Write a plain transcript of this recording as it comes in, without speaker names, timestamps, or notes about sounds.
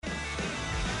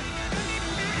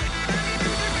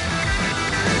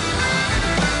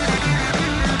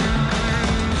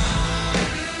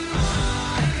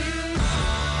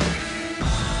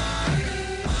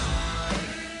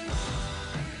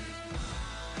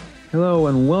Hello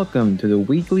and welcome to the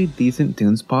weekly Decent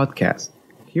Tunes podcast.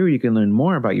 Here you can learn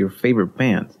more about your favorite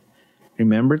bands.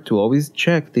 Remember to always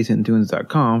check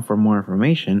decenttunes.com for more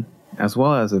information, as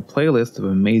well as a playlist of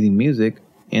amazing music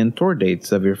and tour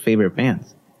dates of your favorite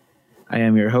bands. I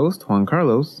am your host, Juan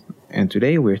Carlos, and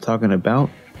today we're talking about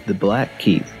the Black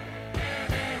Keys.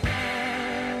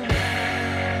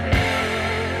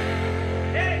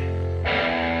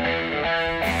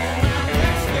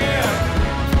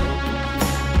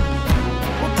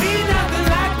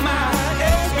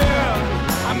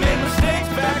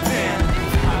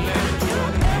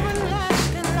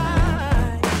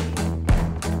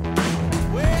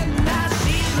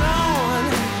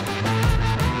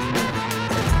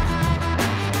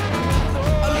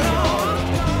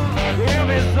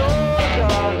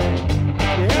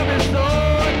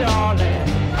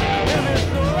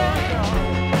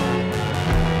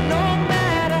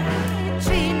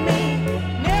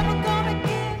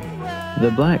 The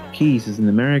Black Keys is an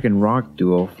American rock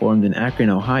duo formed in Akron,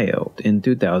 Ohio in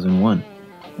 2001.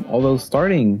 Although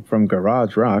starting from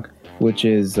garage rock, which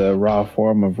is a raw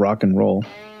form of rock and roll,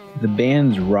 the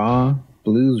band's raw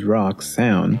blues rock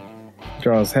sound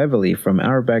draws heavily from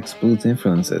Auerbach's blues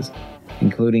influences,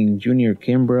 including Junior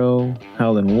Kimbrough,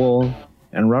 Howlin' Wolf,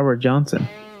 and Robert Johnson.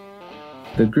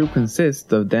 The group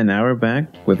consists of Dan Auerbach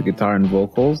with guitar and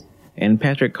vocals, and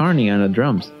Patrick Carney on the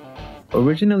drums.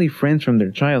 Originally friends from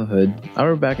their childhood,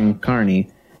 Auerbach and Carney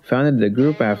founded the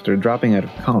group after dropping out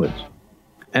of college.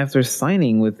 After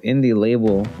signing with indie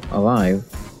label Alive,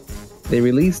 they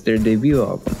released their debut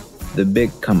album, The Big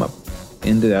Come Up,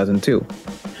 in 2002,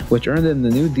 which earned them the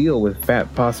new deal with Fat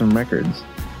Possum Records.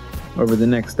 Over the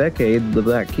next decade, the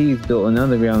Black Keys built an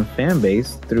underground fan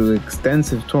base through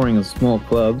extensive touring of small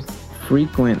clubs,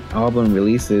 frequent album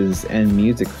releases, and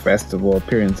music festival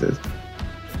appearances.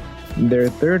 Their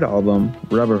third album,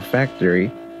 Rubber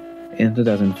Factory, in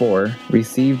 2004,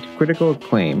 received critical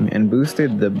acclaim and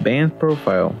boosted the band's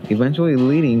profile, eventually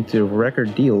leading to a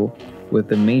record deal with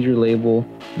the major label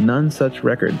None Such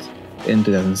Records in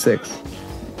 2006.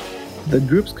 The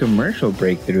group's commercial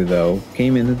breakthrough, though,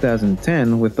 came in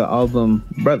 2010 with the album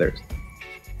Brothers,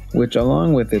 which,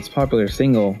 along with its popular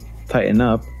single Tighten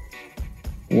Up,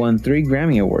 won 3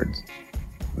 Grammy Awards.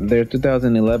 Their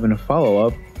 2011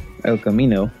 follow-up, El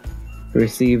Camino,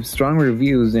 received strong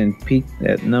reviews and peaked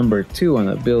at number 2 on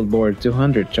the Billboard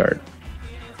 200 chart,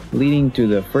 leading to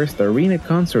the first arena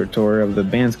concert tour of the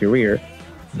band's career,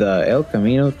 the El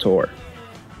Camino Tour.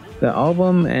 The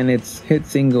album and its hit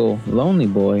single Lonely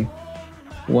Boy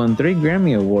won 3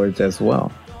 Grammy Awards as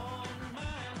well.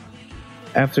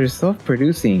 After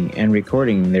self-producing and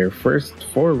recording their first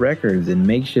 4 records in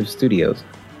makeshift studios,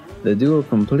 the duo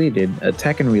completed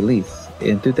Attack and Release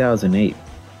in 2008.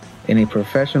 In a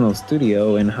professional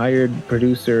studio and hired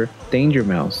producer Danger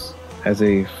Mouse as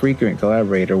a frequent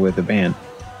collaborator with the band.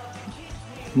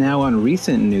 Now on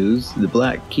recent news, the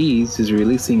Black Keys is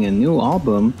releasing a new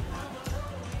album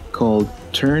called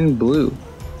Turn Blue.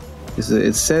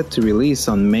 It's set to release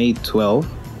on May 12th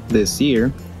this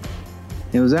year.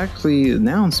 It was actually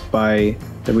announced by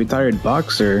the retired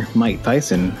boxer Mike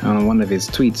Tyson on one of his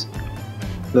tweets.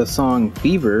 The song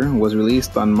Fever was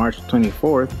released on March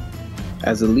 24th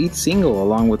as a lead single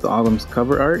along with the album's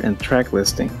cover art and track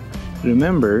listing.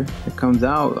 Remember, it comes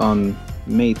out on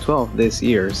May 12th this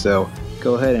year, so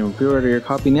go ahead and pre-order your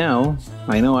copy now.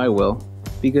 I know I will,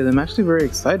 because I'm actually very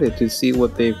excited to see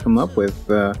what they've come up with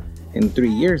in 3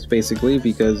 years, basically,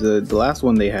 because the last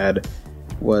one they had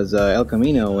was El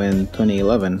Camino in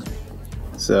 2011.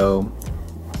 So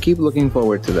keep looking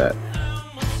forward to that.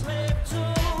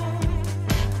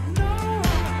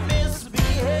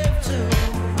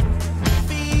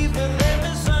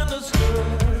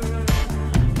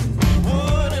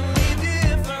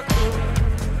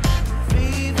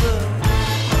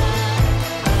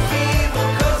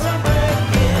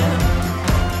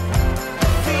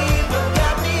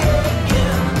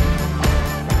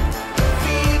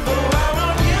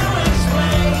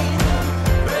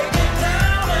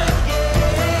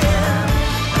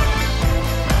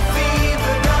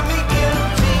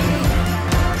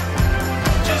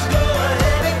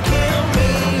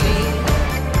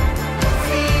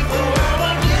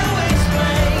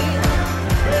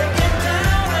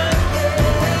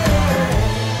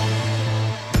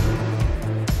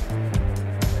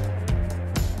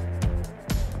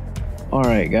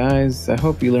 Alright guys, I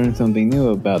hope you learned something new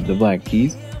about the Black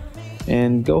Keys,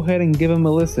 and go ahead and give them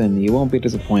a listen, you won't be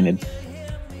disappointed.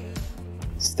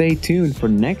 Stay tuned for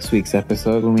next week's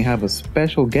episode when we have a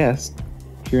special guest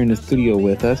here in the studio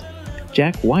with us.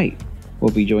 Jack White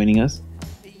will be joining us,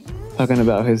 talking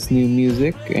about his new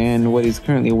music and what he's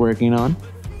currently working on.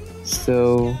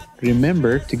 So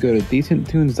remember to go to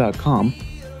decenttunes.com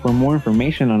for more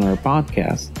information on our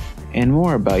podcast and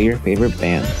more about your favorite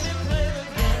bands.